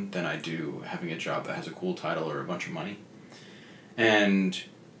Jesslyn than I do having a job that has a cool title or a bunch of money. And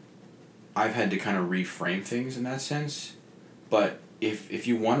I've had to kind of reframe things in that sense. But if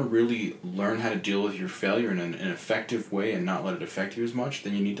you want to really learn how to deal with your failure in an effective way and not let it affect you as much,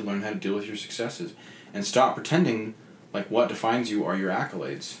 then you need to learn how to deal with your successes. And stop pretending like what defines you are your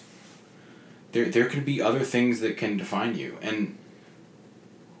accolades. There could be other things that can define you. And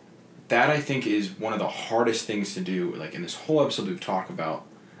that, I think, is one of the hardest things to do. Like, in this whole episode we've talked about,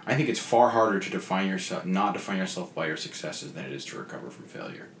 I think it's far harder to not define yourself by your successes than it is to recover from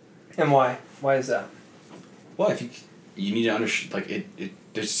failure. And why? Why is that? Well, if you need to understand, like,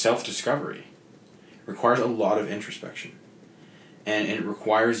 there's self-discovery. It requires a lot of introspection. And it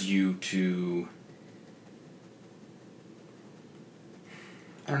requires you to...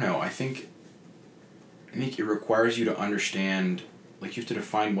 I don't know, I think it requires you to understand, like, you have to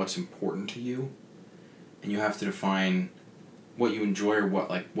define what's important to you, and you have to define what you enjoy or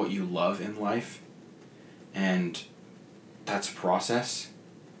what you love in life, and that's a process.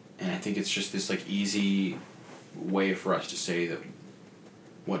 And I think it's just this like easy way for us to say that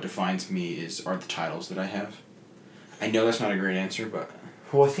what defines me are the titles that I have. I know that's not a great answer, but...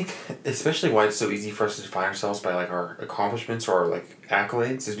 Well, I think especially why it's so easy for us to define ourselves by like our accomplishments or our like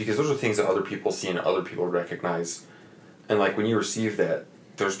accolades is because those are things that other people see and other people recognize. And like when you receive that,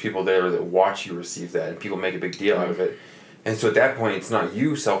 there's people there that watch you receive that and people make a big deal out of it. And so at that point, it's not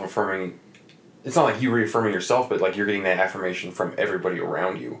you self-affirming. It's not like you reaffirming yourself, but like you're getting that affirmation from everybody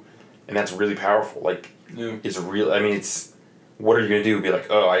around you. And that's really powerful. Like is real. I mean, it's, what are you going to do? Be like,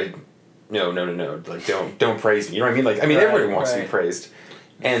 oh, no. Like, don't praise me. You know what I mean? Like, I mean, everybody wants to be praised.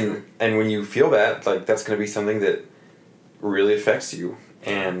 And when you feel that, like, that's going to be something that really affects you.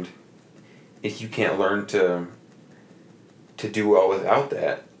 And if you can't learn to do well without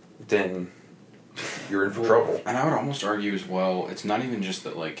that, then you're in for trouble. And I would almost argue as well, it's not even just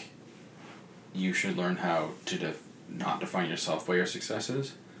that, like, you should learn how to not define yourself by your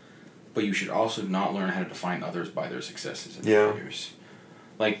successes, but you should also not learn how to define others by their successes and failures.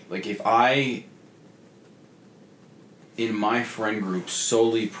 Like if I, in my friend group,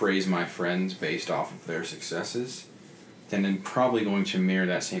 solely praise my friends based off of their successes, then I'm probably going to mirror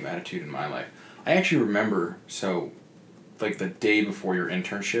that same attitude in my life. I actually remember, like the day before your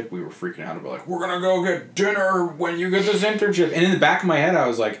internship, we were freaking out about, like, we're going to go get dinner when you get this internship. And in the back of my head, I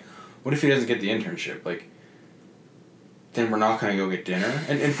was like, what if he doesn't get the internship? Like, then we're not going to go get dinner?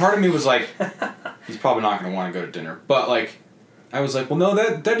 And part of me was like, he's probably not going to want to go to dinner. But, like, I was like, well, no,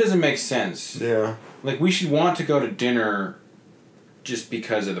 that doesn't make sense. Yeah. Like, we should want to go to dinner just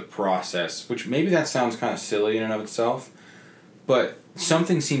because of the process, which maybe that sounds kind of silly in and of itself, but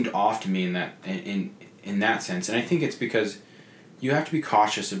something seemed off to me in that sense. And I think it's because you have to be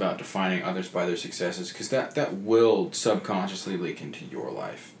cautious about defining others by their successes, because that will subconsciously leak into your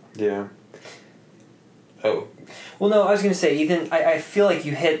life. Yeah. Oh. Well, no, I was going to say, Ethan, I feel like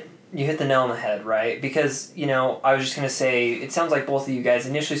you hit the nail on the head, right? Because, I was just going to say, it sounds like both of you guys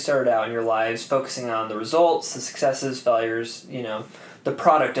initially started out in your lives focusing on the results, the successes, failures, the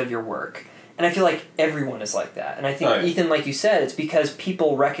product of your work. And I feel like everyone is like that. And I think, Ethan, like you said, it's because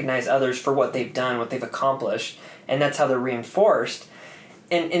people recognize others for what they've done, what they've accomplished, and that's how they're reinforced.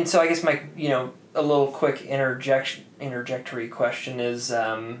 And so I guess my, a little quick interjectory question is,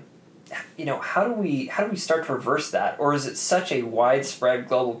 how do we start to reverse that? Or is it such a widespread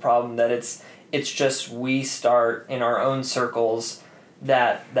global problem that it's just we start in our own circles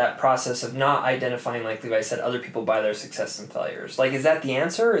that process of not identifying, like Levi said, other people by their successes and failures? Like, is that the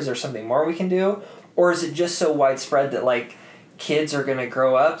answer? Is there something more we can do? Or is it just so widespread that, like, kids are going to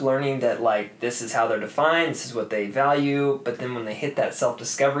grow up learning that, like, this is how they're defined, this is what they value, but then when they hit that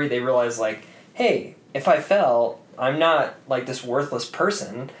self-discovery, they realize, like, hey, if I fell, I'm not, like, this worthless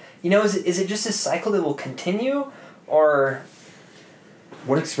person. Is it just a cycle that will continue, or...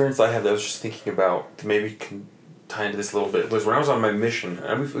 One experience I had that I was just thinking about, to maybe tie into this a little bit, was when I was on my mission,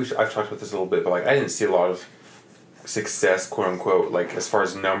 and I've talked about this a little bit, but, like, I didn't see a lot of success, quote-unquote, like, as far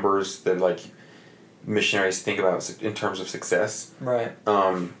as numbers that, like, missionaries think about in terms of success. Right.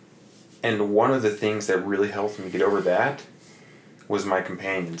 And one of the things that really helped me get over that was my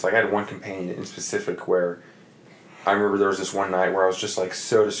companions. Like, I had one companion in specific where I remember there was this one night where I was just, like,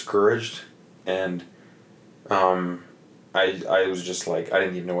 so discouraged, and I was just, like, I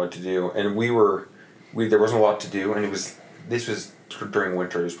didn't even know what to do. And there wasn't a lot to do, and this was during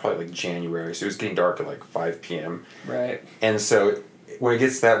winter. It was probably, like, January, so it was getting dark at, like, 5 p.m. Right. And so when it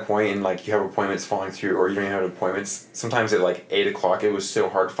gets to that point and, like, you have appointments falling through, or you don't even have appointments, sometimes at, like, 8 o'clock, it was so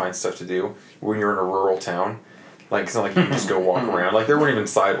hard to find stuff to do when you're in a rural town. Like, it's not like you can just go walk around. Like, there weren't even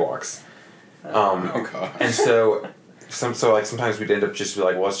sidewalks. Oh, gosh. And so sometimes we'd end up just be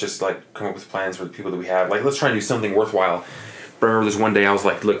like, well, let's just, like, come up with plans for the people that we have. Like, let's try and do something worthwhile. But I remember this one day I was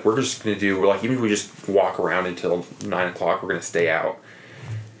like, look, we're just going to do, like, even if we just walk around until 9 o'clock, we're going to stay out.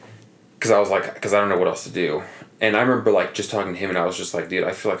 Because I don't know what else to do. And I remember, like, just talking to him, and I was just like, dude,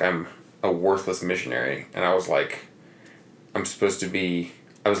 I feel like I'm a worthless missionary. And I was like, I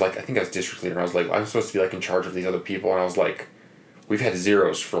think I was district leader, and I was like, I'm supposed to be, like, in charge of these other people. And I was like, we've had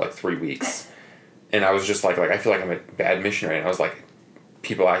zeros for, like, 3 weeks. And I was just like, I feel like I'm a bad missionary. And I was like,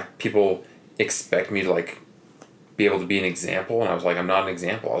 people expect me to, like, be able to be an example. And I was like, I'm not an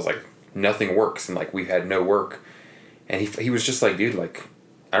example. I was like, nothing works. And, like, we've had no work. And he was just like, dude, like,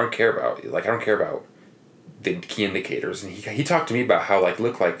 I don't care about the key indicators. And he talked to me about how, like,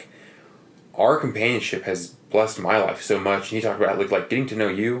 look, like, our companionship has blessed my life so much. And he talked about, look, like, getting to know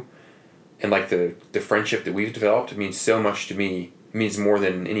you and, like, the friendship that we've developed, it means so much to me. It means more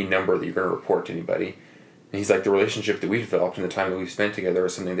than any number that you're going to report to anybody. And he's like, the relationship that we've developed and the time that we've spent together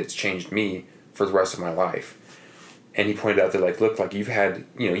is something that's changed me for the rest of my life. And he pointed out that, like, look, like, you've been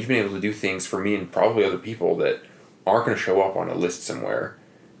able to do things for me and probably other people that aren't going to show up on a list somewhere,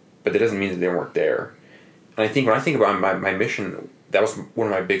 but that doesn't mean that they weren't there. And I think when I think about my mission, that was one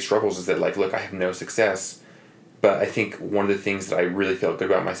of my big struggles, is that, like, look, I have no success, but I think one of the things that I really felt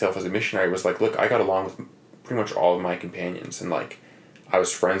good about myself as a missionary was, like, look, I got along with pretty much all of my companions, and, like, I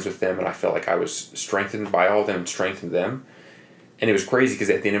was friends with them, and I felt like I was strengthened by all of them and strengthened them. And it was crazy because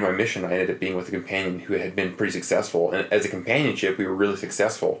at the end of my mission, I ended up being with a companion who had been pretty successful. And as a companionship, we were really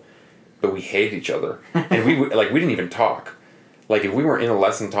successful. but we hated each other. And we didn't even talk. Like, if we weren't in a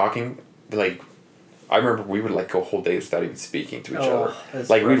lesson talking, like, I remember we would, like, go whole days without even speaking to each other.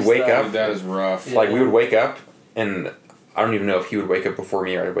 Like, we'd wake up. That is rough. Like, we would wake up, and I don't even know if he would wake up before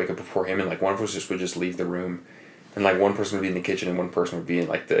me or I'd wake up before him, and, like, one of us would just leave the room. And, like, one person would be in the kitchen and one person would be in,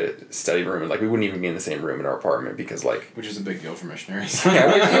 like, the study room. And, like, we wouldn't even be in the same room in our apartment because, like... Which is a big deal for missionaries.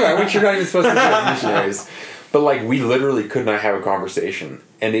 which you're not even supposed to do as missionaries. But, like, we literally could not have a conversation.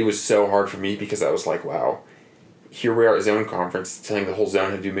 And it was so hard for me because I was like, wow, here we are at Zone Conference telling the whole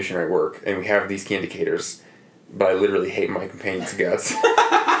zone how to do missionary work. And we have these key indicators. But I literally hate my companion's guts.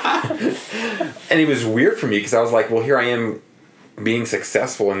 And it was weird for me because I was like, well, here I am being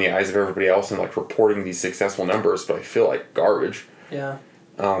successful in the eyes of everybody else and, like, reporting these successful numbers, but I feel like garbage. Yeah.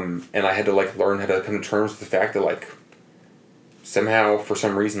 And I had to, like, learn how to come to terms with the fact that, like, somehow, for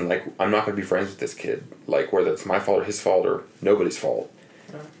some reason, like, I'm not going to be friends with this kid. Like, whether it's my fault or his fault or nobody's fault.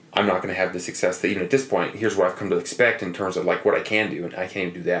 Yeah. I'm not going to have the success that, even at this point, here's what I've come to expect in terms of, like, what I can do, and I can't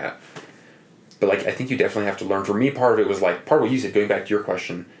even do that. But, like, I think you definitely have to learn. For me, part of it was, like, part of what you said, going back to your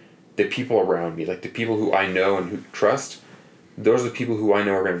question, the people around me, like, the people who I know and who trust, those are the people who I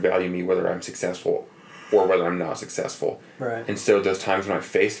know are going to value me whether I'm successful or whether I'm not successful. Right. And so those times when I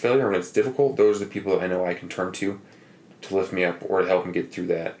face failure, when it's difficult, those are the people that I know I can turn to lift me up or to help me get through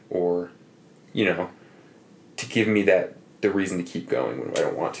that or, you know, to give me the reason to keep going when I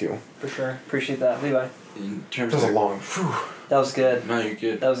don't want to. For sure. Appreciate that. Levi. In terms that was of... a long... That was good. No, you're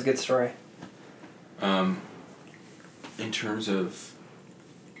good. That was a good story. In terms of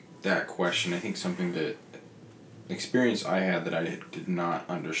that question, I think something that experience I had that I did not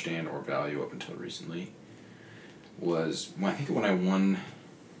understand or value up until recently was when I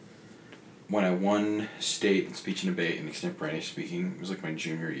won state in speech and debate and extemporaneous speaking. It was like my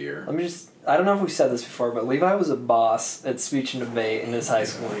junior year. I don't know if we've said this before, but Levi was a boss at speech and debate in his high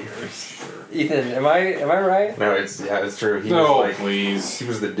school years. Sure. Ethan, am I right? No, it's true. Please. He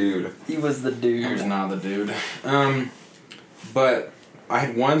was the dude. He was the dude. He was not the dude. But I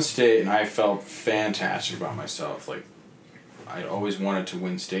had won state and I felt fantastic about myself. Like, I always wanted to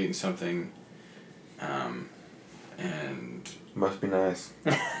win state in something, and must be nice.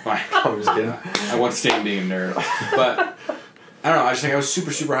 I'm just kidding. I won state in being a nerd, but I don't know. I just think I was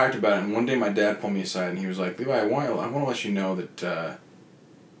super, super hyped about it. And one day my dad pulled me aside and he was like, "Levi, I want to let you know that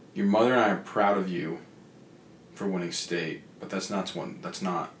your mother and I are proud of you for winning state, but that's not what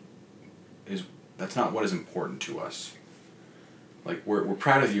is important to us. Like, we're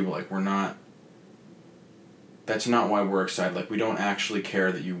proud of you, but, like, we're not... That's not why we're excited. Like, we don't actually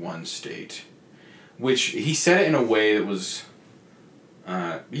care that you won state." Which, he said it in a way that was...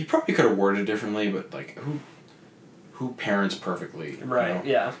 he probably could have worded it differently, but, like, who parents perfectly? Right, you know?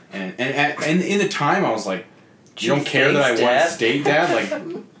 yeah. And in the time, I was like, you don't care that I won state, Dad? Like,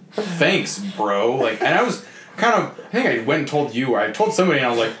 thanks, bro. Like, and I was... I think I went and told you, or I told somebody, and I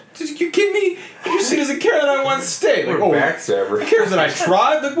was like, "Did you kidding me? He just doesn't care that I won state. Like, backstabber. He cares that I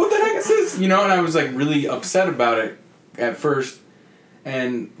tried? Like, what the heck is this?" You know, and I was, like, really upset about it at first.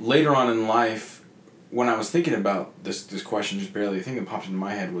 And later on in life, when I was thinking about this question, just barely, the thing that popped into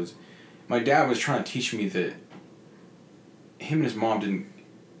my head was, my dad was trying to teach me that him and his mom didn't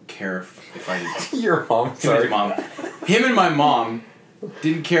care if I did. Your mom, sorry. Him and my mom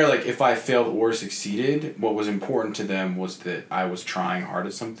didn't care, like, if I failed or succeeded. What was important to them was that I was trying hard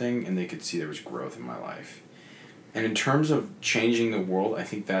at something and they could see there was growth in my life. And in terms of changing the world, I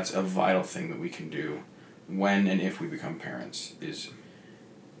think that's a vital thing that we can do when and if we become parents, is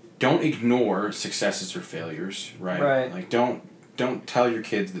don't ignore successes or failures, right? Right. Like, don't tell your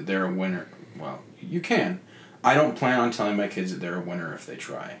kids that they're a winner. Well, you can. I don't plan on telling my kids that they're a winner if they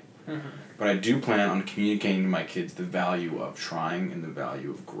try. Mm-hmm. But I do plan on communicating to my kids the value of trying and the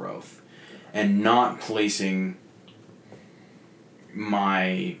value of growth. And not placing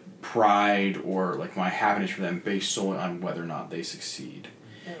my pride or, like, my happiness for them based solely on whether or not they succeed.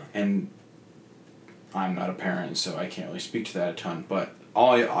 Yeah. And I'm not a parent, so I can't really speak to that a ton. But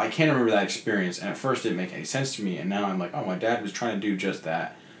I can't remember that experience. And at first it didn't make any sense to me. And now I'm like, oh, my dad was trying to do just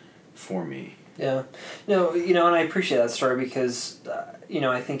that for me. Yeah. No, and I appreciate that story because,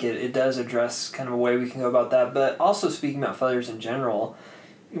 I think it does address kind of a way we can go about that. But also, speaking about failures in general,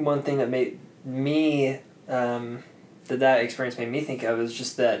 one thing that made me, that experience made me think of is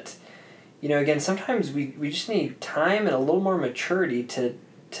just that, again, sometimes we just need time and a little more maturity to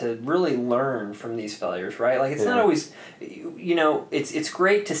really learn from these failures, right? Like, it's not always, it's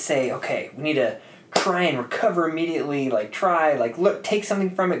great to say, okay, we need to try and recover immediately, take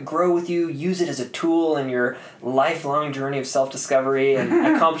something from it, grow with you, use it as a tool in your lifelong journey of self-discovery and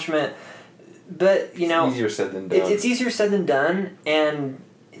accomplishment. But, it's easier said than done. It's easier said than done, and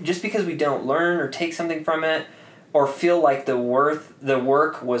just because we don't learn or take something from it or feel like the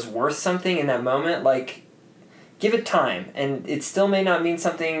work was worth something in that moment, like, give it time. And it still may not mean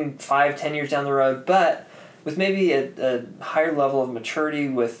something 5-10 years down the road, but with maybe a higher level of maturity,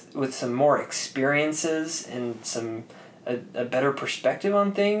 with some more experiences and a better perspective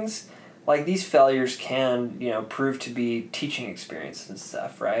on things, like, these failures can, prove to be teaching experiences and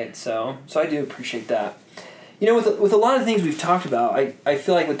stuff, right? So I do appreciate that. With a lot of things we've talked about, I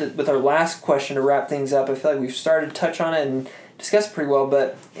feel like with our last question to wrap things up, I feel like we've started to touch on it and discuss it pretty well,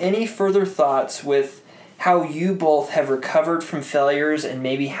 but any further thoughts with how you both have recovered from failures and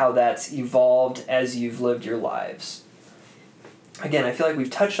maybe how that's evolved as you've lived your lives? Again, I feel like we've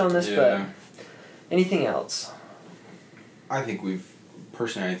touched on this, but anything else? I think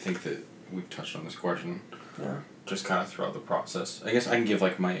I think that we've touched on this question. Yeah. Just kind of throughout the process. I guess I can give,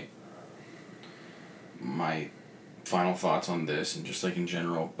 like, my final thoughts on this and just, like, in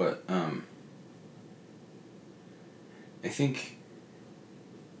general, but I think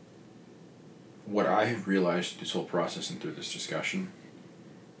what I have realized this whole process and through this discussion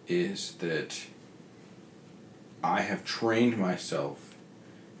is that I have trained myself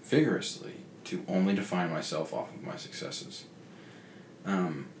vigorously to only define myself off of my successes.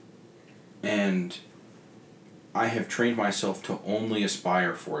 And I have trained myself to only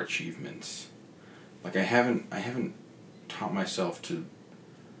aspire for achievements. Like, I haven't taught myself to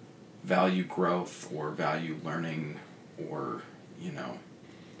value growth or value learning or,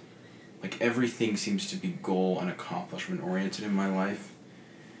 like, everything seems to be goal and accomplishment oriented in my life.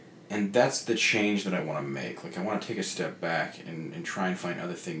 And that's the change that I want to make. Like, I want to take a step back and try and find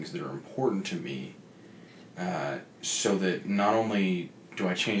other things that are important to me, so that not only do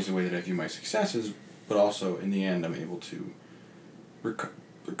I change the way that I view my successes, but also, in the end, I'm able to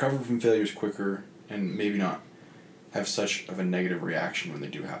recover from failures quicker and maybe not have such of a negative reaction when they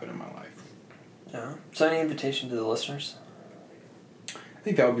do happen in my life. Yeah. So any invitation to the listeners? I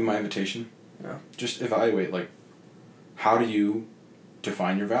think that would be my invitation. Yeah. Just evaluate, like, how do you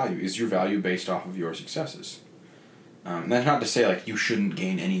define your value? Is your value based off of your successes? That's not to say, like, you shouldn't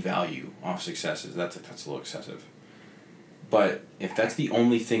gain any value off successes. That's a little excessive. But if that's the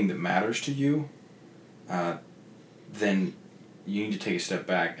only thing that matters to you, then you need to take a step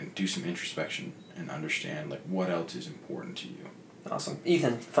back and do some introspection and understand, like, what else is important to you. Awesome.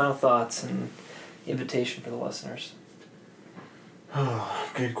 Ethan, final thoughts and invitation for the listeners. Oh,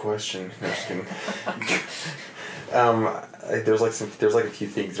 good question. No, just kidding. There's a few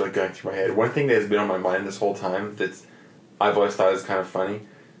things like going through my head. One thing that has been on my mind this whole time that's I've always thought is kind of funny,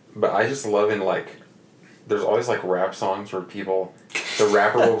 but I just love there's always, like, rap songs where the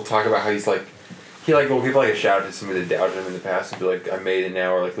rapper will talk about how people, like, a shout out to somebody that doubted him in the past and be like, I made it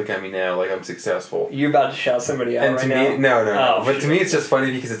now, or, like, look at me now, like, I'm successful. You're about to shout somebody out right now? No. Oh, but to me, it's just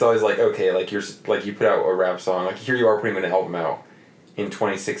funny because it's always like, okay, like, you put out a rap song, like, here you are putting an album out in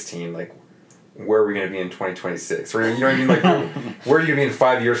 2016, like, where are we going to be in 2026? Or, you know what I mean? Like, where are you going to be in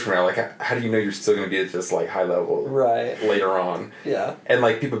 5 years from now? Like, how do you know you're still going to be at this, like, high level later on? Yeah. And,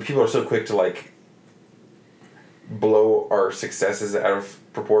 like, people are so quick to, like, blow our successes out of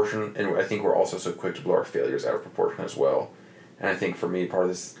proportion, and I think we're also so quick to blow our failures out of proportion as well. And I think for me, part of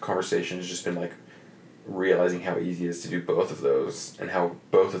this conversation has just been, like, realizing how easy it is to do both of those and how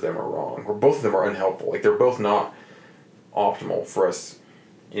both of them are wrong, or both of them are unhelpful. Like, they're both not optimal for us,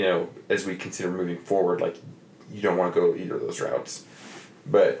 as we consider moving forward. Like, you don't want to go either of those routes.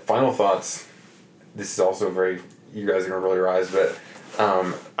 But final thoughts, this is also you guys are going to roll your eyes, but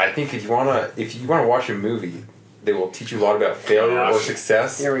I think if you want to watch a movie they will teach you a lot about failure or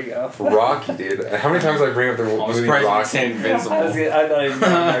success. Here we go. Rocky, dude. How many times I bring up the movie Rocky? Invincible. I thought you'd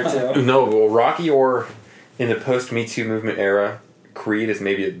there too. No, well, Rocky, or in the post-Me Too movement era, Creed is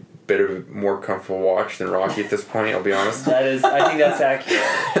maybe a bit of a more comfortable watch than Rocky at this point, I'll be honest. I think that's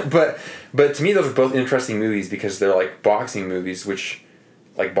accurate. But to me, those are both interesting movies because they're like boxing movies, which,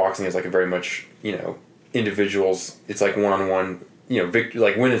 like, boxing is like a very much, individuals, it's like one-on-one,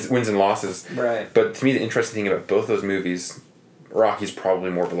 like wins and losses. Right. But to me, the interesting thing about both those movies, Rocky's probably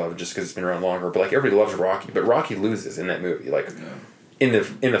more beloved just because it's been around longer, but, like, everybody loves Rocky, but Rocky loses in that movie. Like, in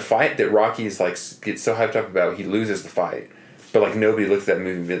the fight that Rocky is, like, gets so hyped up about, he loses the fight. But, like, nobody looks at that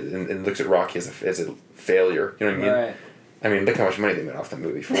movie and looks at Rocky as a failure. You know what I mean? Right. I mean, look how much money they made off that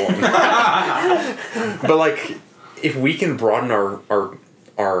movie for one. But, like, if we can broaden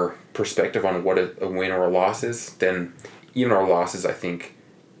our perspective on what a win or a loss is, then even our losses, I think,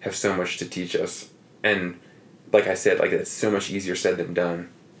 have so much to teach us. And like I said, like, it's so much easier said than done.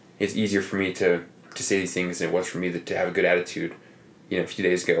 It's easier for me to say these things than it was for me to have a good attitude, a few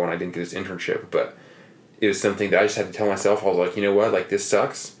days ago when I didn't get this internship. But it was something that I just had to tell myself. I was like, you know what, like this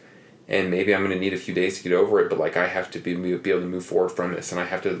sucks, and maybe I'm going to need a few days to get over it, but like I have to be able to move forward from this, and I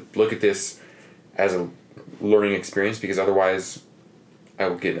have to look at this as a learning experience, because otherwise I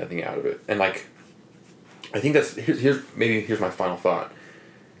will get nothing out of it. And like, I think that's here's my final thought.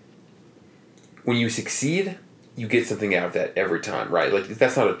 When you succeed, you get something out of that every time, right? Like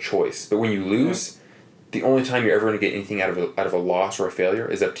that's not a choice. But when you lose, the only time you're ever going to get anything out of a loss or a failure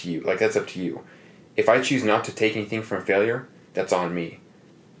is up to you. Like that's up to you. If I choose not to take anything from a failure, that's on me.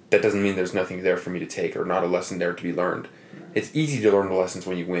 That doesn't mean there's nothing there for me to take or not a lesson there to be learned. It's easy to learn the lessons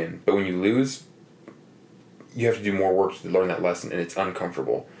when you win, but when you lose, you have to do more work to learn that lesson, and it's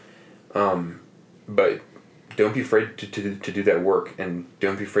uncomfortable. But don't be afraid to do that work, and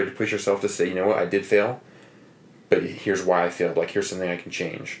don't be afraid to push yourself to say, you know what, I did fail, but here's why I failed. Like, here's something I can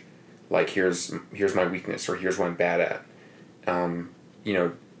change. Like, here's my weakness, or here's what I'm bad at. You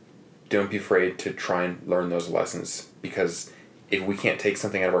know, don't be afraid to try and learn those lessons, because if we can't take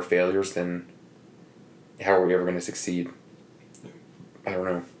something out of our failures, then how are we ever going to succeed? I don't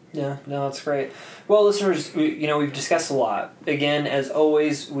know. Yeah, no, that's great. Well, listeners, we've discussed a lot. Again, as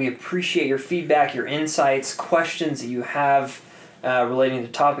always, we appreciate your feedback, your insights, questions that you have relating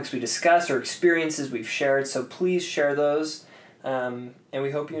to topics we discussed or experiences we've shared. So please share those, and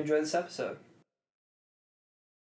we hope you enjoy this episode.